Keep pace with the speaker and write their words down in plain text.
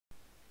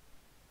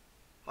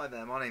Hi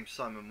there, my name's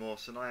Simon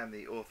Morse and I am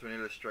the author and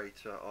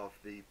illustrator of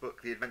the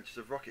book The Adventures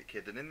of Rocket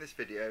Kid, and in this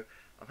video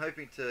I'm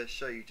hoping to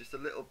show you just a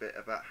little bit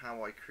about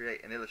how I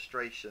create an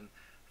illustration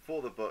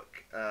for the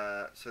book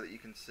so that you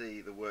can see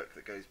the work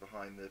that goes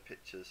behind the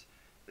pictures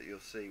that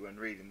you'll see when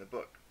reading the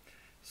book.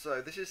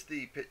 So this is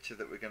the picture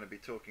that we're going to be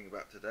talking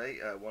about today,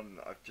 one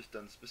that I've just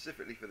done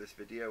specifically for this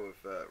video of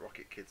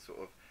Rocket Kid sort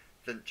of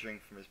venturing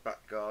from his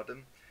back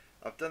garden.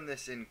 I've done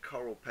this in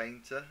Corel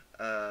Painter,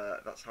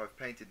 that's how I've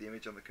painted the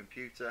image on the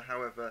computer.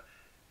 However,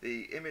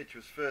 the image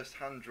was first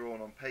hand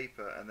drawn on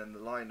paper and then the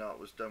line art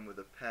was done with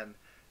a pen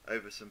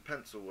over some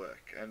pencil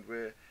work, and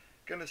we're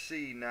going to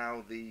see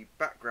now the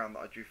background that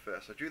I drew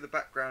first. I drew the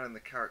background and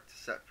the character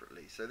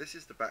separately. So this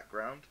is the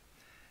background.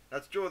 Now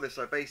to draw this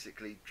I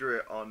basically drew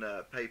it on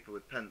paper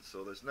with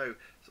pencil. There's no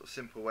sort of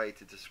simple way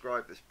to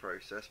describe this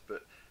process,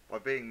 but by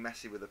being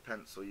messy with a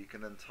pencil you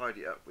can then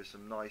tidy it up with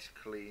some nice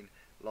clean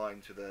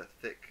lines with a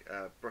thick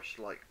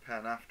brush-like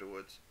pen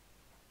afterwards.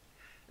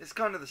 It's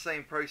kind of the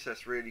same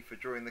process really for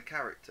drawing the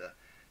character.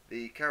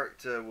 The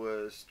character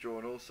was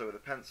drawn also with a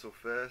pencil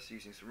first,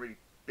 using some really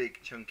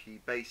big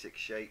chunky basic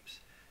shapes,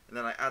 and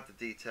then I add the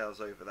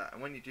details over that.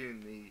 And when you're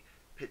doing the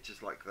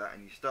pictures like that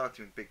and you're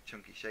starting with big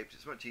chunky shapes,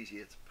 it's much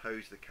easier to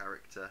pose the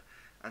character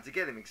and to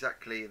get him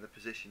exactly in the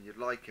position you'd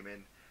like him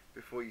in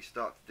before you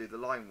start to do the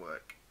line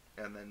work,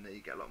 and then you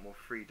get a lot more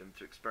freedom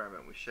to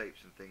experiment with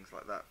shapes and things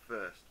like that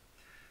first.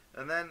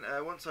 And then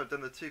once I've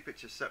done the two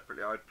pictures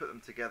separately, I'd put them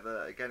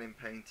together again in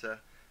Painter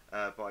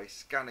by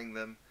scanning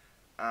them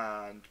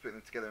and putting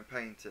them together in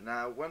Painter.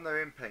 Now when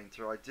they're in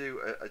Painter I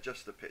do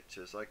adjust the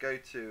pictures. I go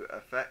to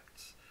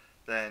Effects,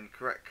 then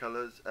Correct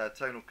Colours,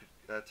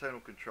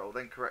 tonal control,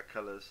 then Correct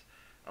Colours,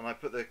 and I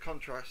put the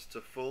contrast to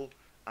full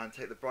and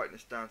take the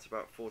brightness down to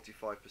about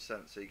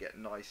 45% so you get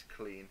nice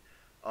clean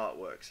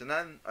artworks. And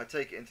then I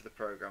take it into the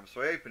program.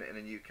 So I open it in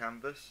a new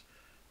canvas,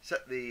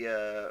 set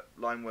the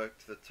line work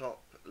to the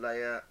top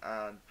layer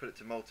and put it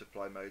to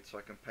multiply mode so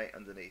I can paint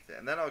underneath it,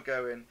 and then I'll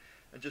go in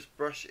and just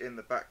brush in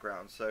the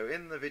background. So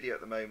in the video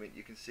at the moment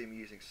you can see me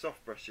using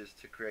soft brushes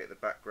to create the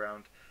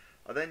background.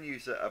 I then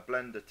use a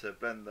blender to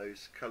blend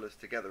those colours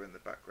together in the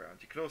background.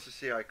 You can also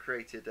see I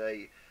created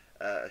a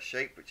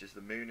shape which is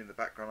the moon in the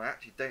background. I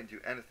actually don't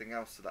do anything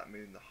else to that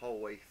moon the whole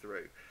way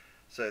through.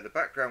 So the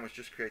background was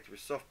just created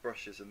with soft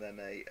brushes and then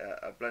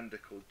a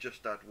blender called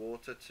Just Add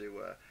Water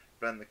to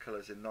blend the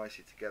colours in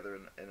nicely together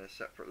in a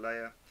separate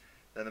layer.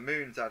 Then the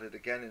moon's added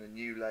again in a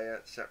new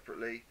layer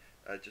separately,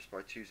 just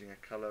by choosing a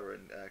colour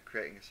and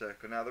creating a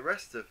circle. Now the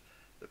rest of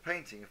the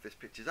painting of this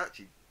picture is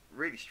actually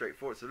really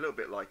straightforward. It's a little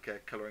bit like a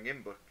colouring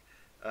in book.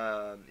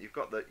 You've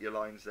got your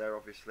lines there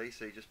obviously,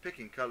 so you're just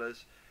picking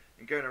colours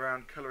and going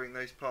around colouring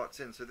those parts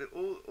in. So that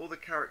all the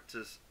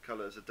characters'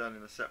 colours are done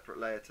in a separate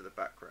layer to the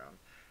background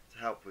to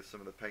help with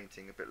some of the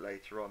painting a bit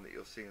later on that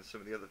you'll see in some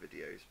of the other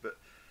videos. But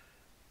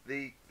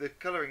the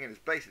colouring in is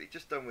basically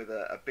just done with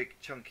a big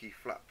chunky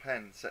flat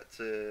pen set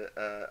to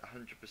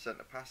 100%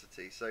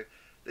 opacity. So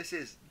this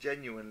is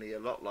genuinely a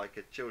lot like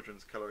a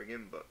children's colouring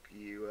in book.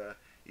 You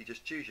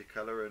just choose your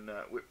colour and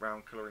whip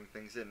round colouring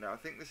things in. Now I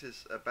think this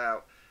is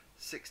about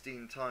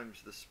 16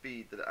 times the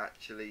speed that it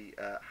actually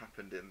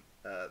happened in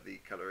the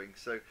colouring.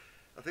 So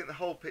I think the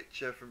whole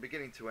picture from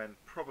beginning to end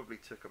probably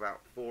took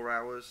about 4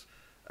 hours.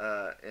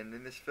 And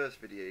in this first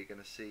video you're going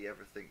to see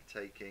everything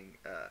taking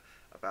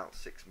about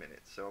 6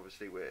 minutes. So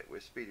obviously we're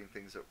speeding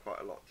things up quite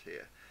a lot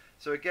here.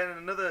 So again,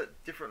 another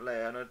different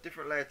layer and a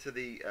different layer to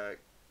the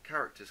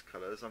characters'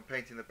 colours, I'm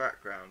painting the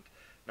background.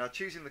 Now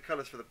choosing the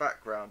colours for the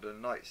background and a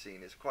night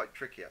scene is quite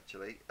tricky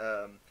actually.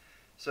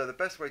 So the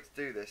best way to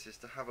do this is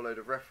to have a load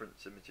of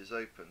reference images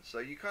open. So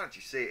you can't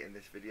actually see it in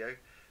this video,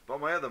 but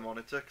on my other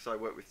monitor, because I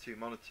work with two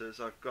monitors,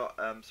 I've got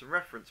some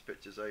reference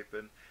pictures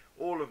open,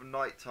 all of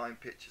nighttime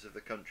pictures of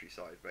the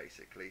countryside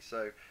basically.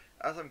 So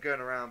as I'm going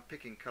around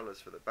picking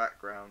colours for the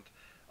background,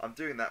 I'm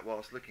doing that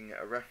whilst looking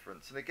at a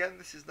reference. And again,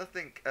 this is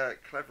nothing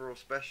clever or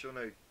special,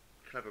 no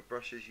clever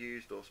brushes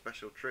used or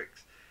special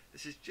tricks.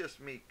 This is just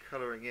me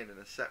colouring in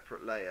a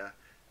separate layer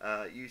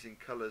using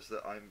colours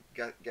that I'm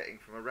getting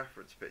from a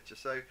reference picture.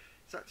 So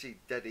it's actually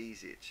dead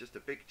easy. It's just a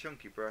big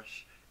chunky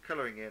brush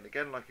colouring in,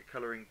 again like a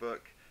colouring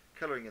book,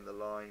 colouring in the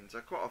lines. I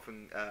quite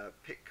often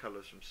pick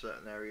colours from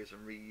certain areas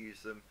and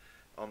reuse them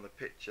on the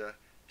picture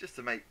just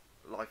to make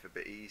life a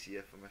bit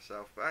easier for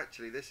myself. But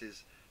actually this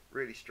is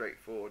really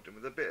straightforward, and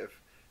with a bit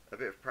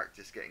of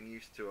practice getting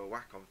used to a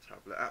Wacom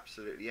tablet,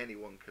 absolutely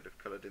anyone could have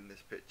coloured in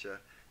this picture,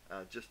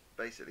 just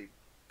basically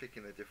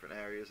picking the different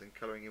areas and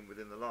colouring in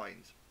within the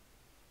lines.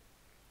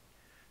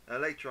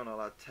 Later on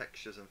I'll add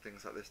textures and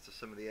things like this to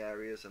some of the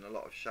areas and a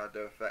lot of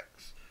shadow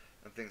effects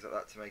and things like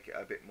that to make it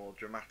a bit more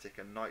dramatic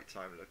and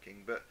nighttime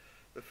looking. But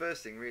the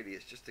first thing really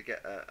is just to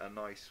get a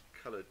nice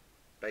coloured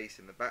base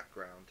in the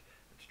background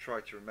and to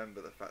try to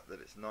remember the fact that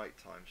it's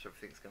nighttime, so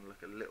everything's going to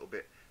look a little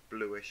bit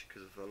bluish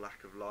because of the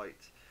lack of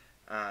light,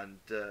 and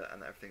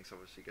everything's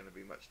obviously going to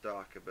be much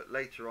darker. But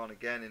later on,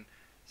 again in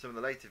some of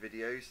the later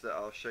videos that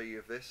I'll show you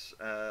of this,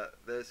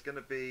 there's going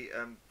to be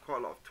quite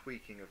a lot of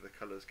tweaking of the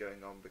colours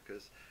going on,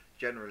 because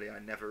generally I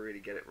never really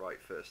get it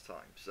right first time.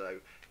 So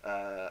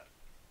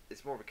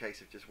it's more of a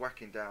case of just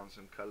whacking down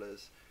some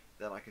colours.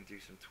 Then I can do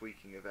some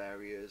tweaking of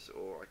areas,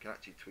 or I can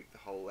actually tweak the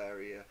whole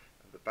area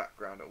of the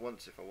background at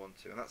once if I want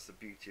to. And that's the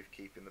beauty of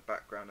keeping the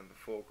background and the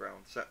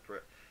foreground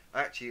separate.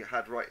 I actually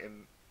had right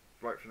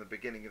from the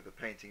beginning of the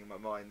painting in my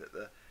mind that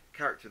the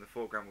character in the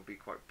foreground would be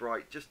quite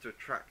bright, just to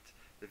attract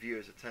the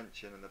viewer's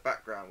attention, and the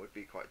background would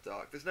be quite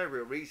dark. There's no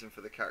real reason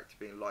for the character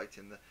being light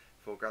in the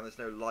foreground. There's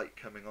no light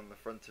coming on the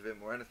front of him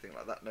or anything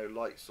like that, no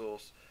light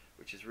source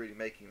which is really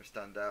making him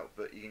stand out.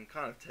 But you can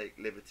kind of take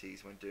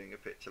liberties when doing a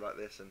picture like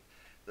this, and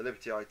the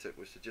liberty I took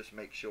was to just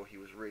make sure he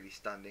was really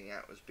standing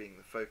out as being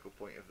the focal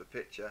point of the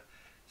picture.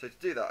 So to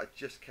do that, I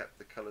just kept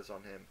the colours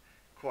on him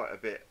quite a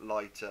bit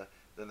lighter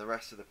than the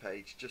rest of the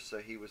page, just so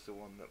he was the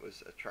one that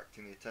was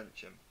attracting the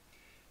attention.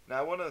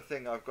 Now, one other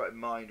thing I've got in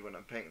mind when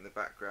I'm painting the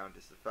background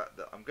is the fact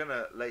that I'm going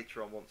to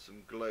later on want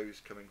some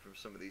glows coming from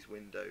some of these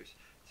windows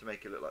to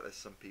make it look like there's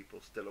some people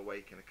still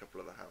awake in a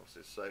couple of the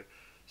houses. So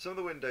some of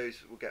the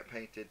windows will get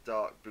painted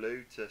dark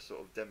blue to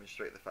sort of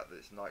demonstrate the fact that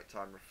it's night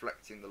time,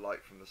 reflecting the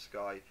light from the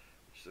sky,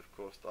 which is of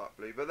course dark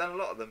blue. But then a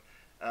lot of them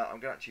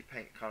I'm going to actually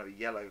paint kind of a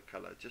yellow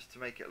colour, just to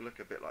make it look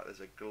a bit like there's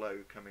a glow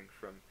coming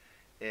from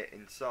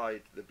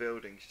inside the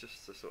buildings,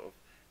 just to sort of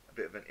a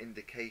bit of an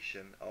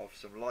indication of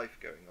some life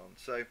going on.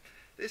 So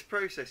this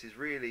process is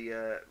really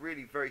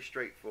very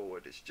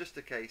straightforward. It's just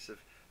a case of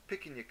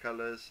picking your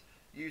colours,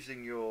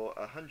 using your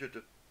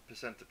 100%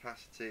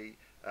 opacity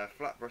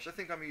flat brush. I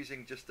think I'm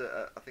using just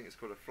I think it's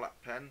called a flat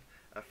pen.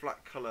 A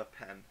flat colour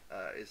pen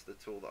is the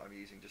tool that I'm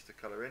using just to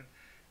colour in,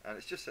 and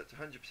it's just set to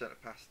 100%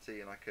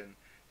 opacity, and I can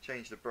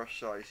change the brush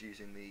size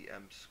using the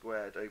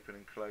squared open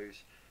and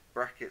close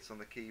brackets on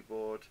the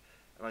keyboard,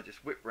 and I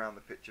just whip around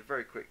the picture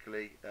very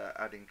quickly,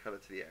 adding colour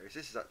to the areas.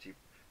 This is actually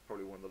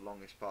probably one of the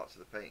longest parts of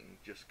the painting,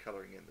 just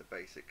colouring in the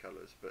basic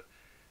colours, but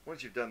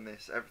once you've done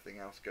this, everything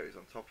else goes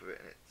on top of it,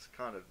 and it's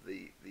kind of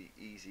the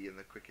easy and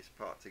the quickest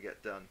part to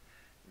get done,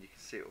 and you can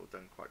see it all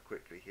done quite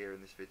quickly here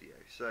in this video.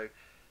 So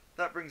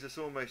that brings us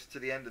almost to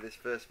the end of this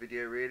first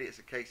video. Really, it's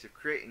a case of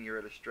creating your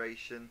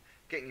illustration,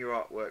 getting your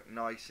artwork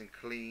nice and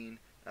clean,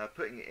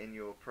 putting it in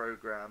your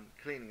program,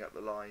 cleaning up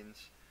the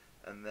lines,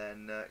 and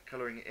then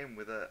colouring it in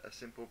with a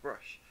simple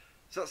brush.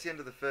 So that's the end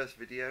of the first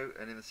video,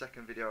 and in the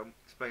second video I'll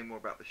explain more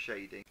about the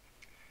shading.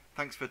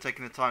 Thanks for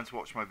taking the time to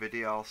watch my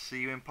video. I'll see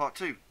you in part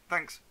 2.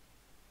 Thanks.